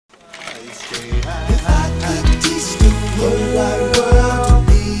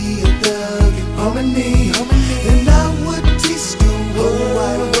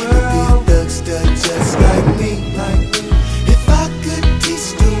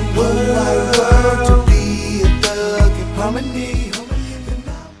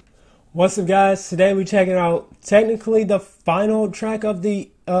What's up, guys? Today we're checking out technically the final track of the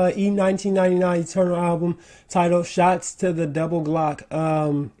E1999 Eternal album titled Shotz to the Double Glock.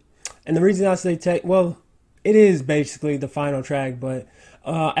 And the reason I say it is basically the final track, but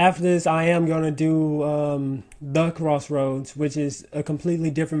after this I am going to do The Crossroads, which is a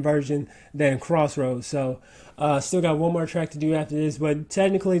completely different version than Crossroads. So still got one more track to do after this, but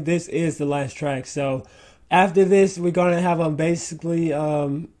technically this is the last track. So after this we're going to have a basically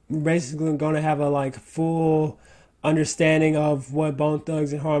going to have a like full understanding of what Bone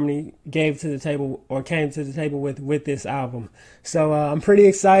Thugs and Harmony gave to the table or came to the table with this album. So I'm pretty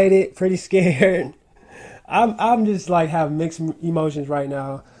excited, pretty scared. I'm just like having mixed emotions right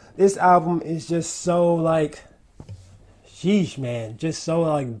now. This album is just so like, sheesh, man, just so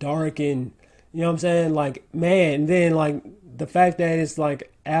like dark and, you know what I'm saying? Like, man, and then like the fact that it's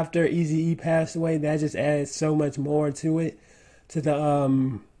like after Eazy-E passed away, that just adds so much more to it, to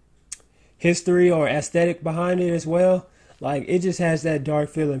the history or aesthetic behind it as well. Like, it just has that dark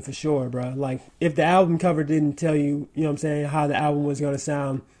feeling for sure, bro. Like, if the album cover didn't tell you, you know what I'm saying, how the album was going to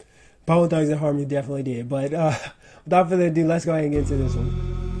sound, Bone Thugs and Harmony definitely did. But without further ado, let's go ahead and get into this one.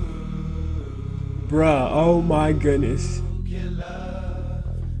 Bruh, oh my goodness.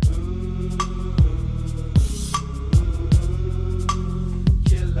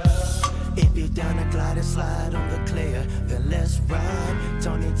 If you down a glide and slide on the clear, then let's ride.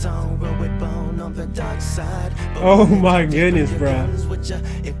 Tony Tone, roll with Bone on the dark side. Oh my goodness, bruh.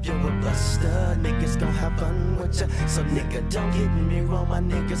 If you're a buster, niggas gon' have fun with ya. So nigga, don't get me wrong, my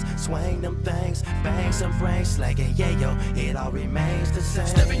niggas swing them things, bang some brains, slagging, yeah, yo, it all remains the same.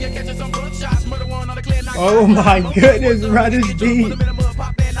 Oh my goodness, bro, this beat.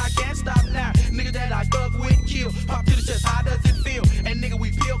 Nigga that I dug with, kill, pop to the chest, how does it feel? And nigga,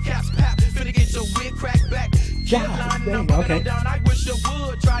 we peel caps, pap, finna get your wig cracked back. God, dang, okay. I wish you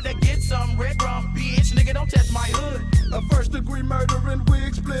would try to get some red rum, bitch. Nigga, don't test my hood. A first degree murdering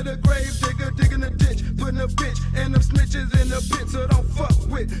wig, split a grave digger, digging a ditch, putting a bitch and them snitches in the pit. So don't fuck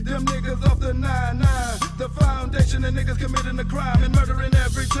with them niggas off the 9-9. The foundation of niggas committing a crime and murdering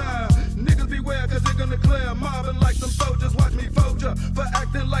every time. Niggas beware, cause they're gonna clear, mobbing like some soldiers. Watch me fold ya for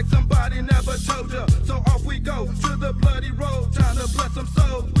acting like somebody never told ya. So off we go to the bloody road, trying to bless some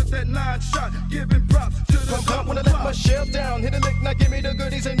souls with that 9-shot, giving props to the I wanna let my shells down, hit a lick, now give me the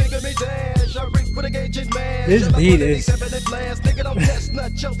goodies and nigga me dash. I reach with a gauge and man. This beat is nigga don't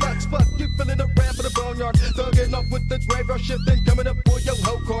chestnut, your rocks fuck. You feeling the ramp for the boneyard. Thugging off with the graveyard shift and coming up for your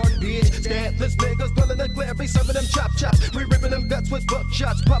whole card, bitch. Scandalous niggas pulling the glare, be serving them chop chops. We ripping them guts with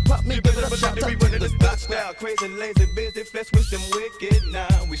buckshots. Pop me, give it up, shot. We running this block now, crazy, lazy, busy, flesh with them wicked now.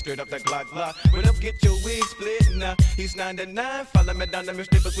 We straight up that Glock. Run up, get your wig split now. He's 9-9, follow me down the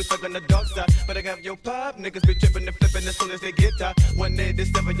strippers, we stuck on the dark side. But I got your pop, niggas be tripping and flipping as soon as they get out.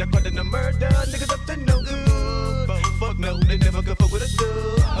 187, y'all caught in the murder, niggas up to no good. Fuck no, they never could fuck with a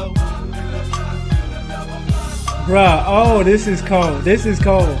dude. Oh. Bruh, oh, this is cold. This is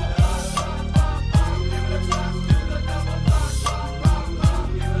cold.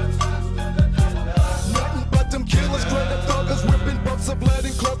 Nothing but them killers, straight up thuggers, ripping bucks of blood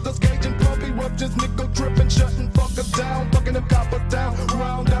and clusters, gauging puppy ruptures, nickel tripping, shutting fuckers down, fucking them coppers down,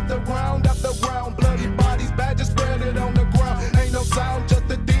 round after round after round, bloody bodies, badges spread it on the ground. Ain't no sound, just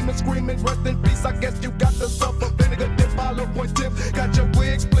the demon screaming, rest in peace. I guess you got to suffer. Vinegar dip, hollow point tip, got your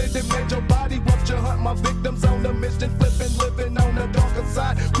wig split and made your body rupture. Hunt my victims on the mission, flipping, living on the darker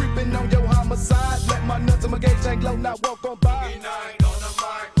side, creeping on your homicide. Let my nuts and my gauge hang low, now walk on by.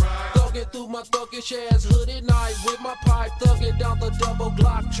 Thugging through my thuggish ass hooded night with my pipe, thugging down the double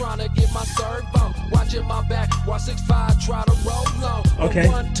Glock, trying to get my servo. Watching my back while 6'5" try to roll low. Okay.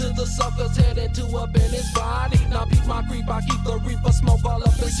 One to the suckers headed to up in his body. Now beat my creep, I keep the reaper smoke all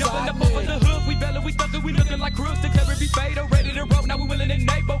up inside me. Jumping up over the hood, we bellin', we thuggin', we looking like crooks. Declare every fader, ready to roll. Now we willin' and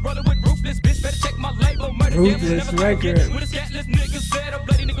able, rollin' with ruthless bitch. Better check my label. Murder Ruthless record. With a scatless nigga set up,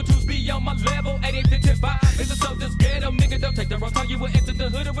 bloody nigga twos be on my level. 88 to 10 it's a soldier's ghetto. Nigga, don't take the wrong time. You will enter the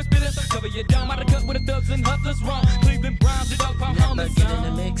hood or with spitters. Cover your dome out of cut with the thugs and hustlers wrong. Cleveland Browns, the dog pound on the Never get in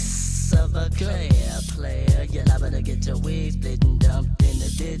the mix of a player. You're liable to get your wig split and dumped in the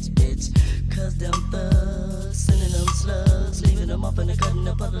ditch, bitch. Cause them thugs sending them slugs, leaving them up in the cut in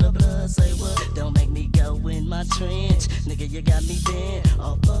the puddle of blood. Say what? Don't make me go in my trench. Nigga, you got me bent.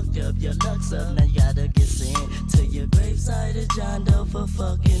 All fucked up, your luck's up. Now you gotta get sent to your graveside of John Doe for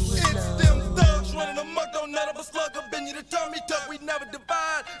fucking with love. It's them thugs running amok, don't none of us slug up in you to turn me tuck. We never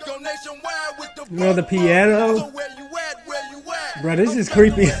divide. Go nationwide with the You know the piano? So where you at? Bro, this is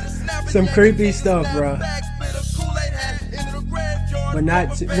creepy. Some creepy stuff, bro. But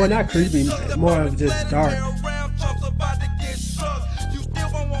not creepy, more of just dark. You still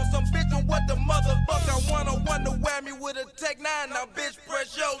gon' want some bitch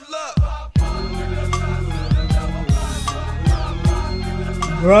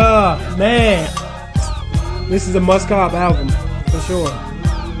Bruh, man. This is a must-cop album, for sure.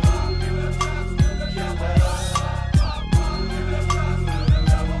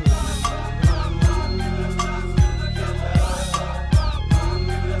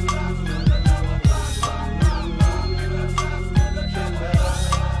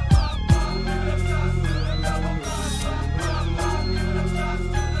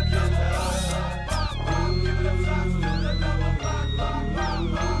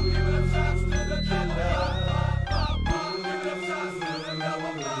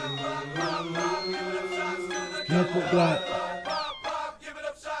 Glock.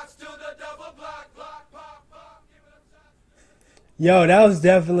 Yo, that was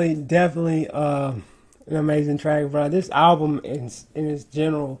definitely an amazing track, bro. This album in its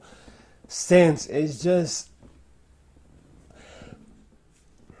general sense is just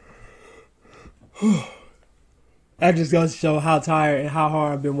that just goes to show how tired and how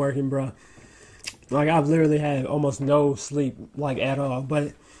hard I've been working, bro. Like, I've literally had almost no sleep, like, at all.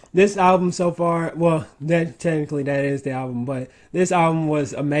 But this album so far, well, that technically that is the album, but this album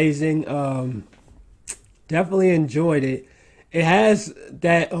was amazing. Definitely enjoyed it. It has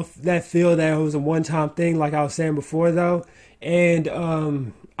that feel that it was a one-time thing, like I was saying before, though. And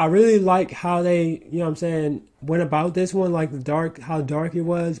I really like how they, you know what I'm saying, went about this one, like how dark it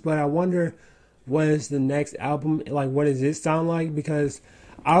was. But I wonder what is the next album, like, what does it sound like? Because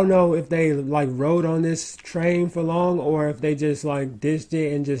I don't know if they, like, rode on this train for long or if they just, like, ditched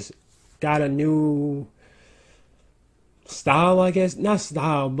it and just got a new style, I guess. Not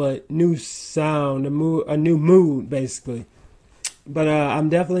style, but new sound, a new mood, basically. But I'm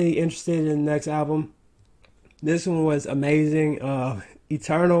definitely interested in the next album. This one was amazing.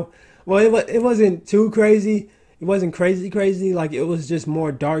 Eternal. Well, it wasn't too crazy. It wasn't crazy. Like, it was just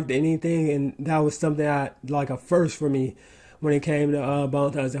more dark than anything. And that was something like a first for me when it came to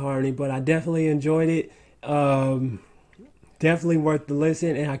Bone Thugs-n-Harmony, but I definitely enjoyed it. Definitely worth the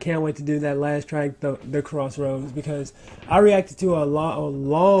listen, and I can't wait to do that last track, the Crossroads, because I reacted to a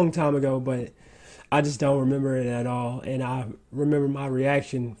long time ago, but I just don't remember it at all, and I remember my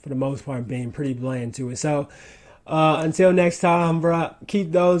reaction for the most part being pretty bland to it. So until next time, bro,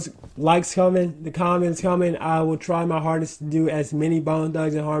 keep those likes coming, the comments coming. I will try my hardest to do as many Bone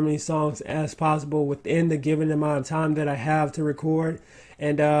Thugs-n-Harmony songs as possible within the given amount of time that I have to record.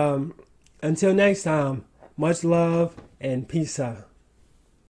 And until next time, much love and peace out.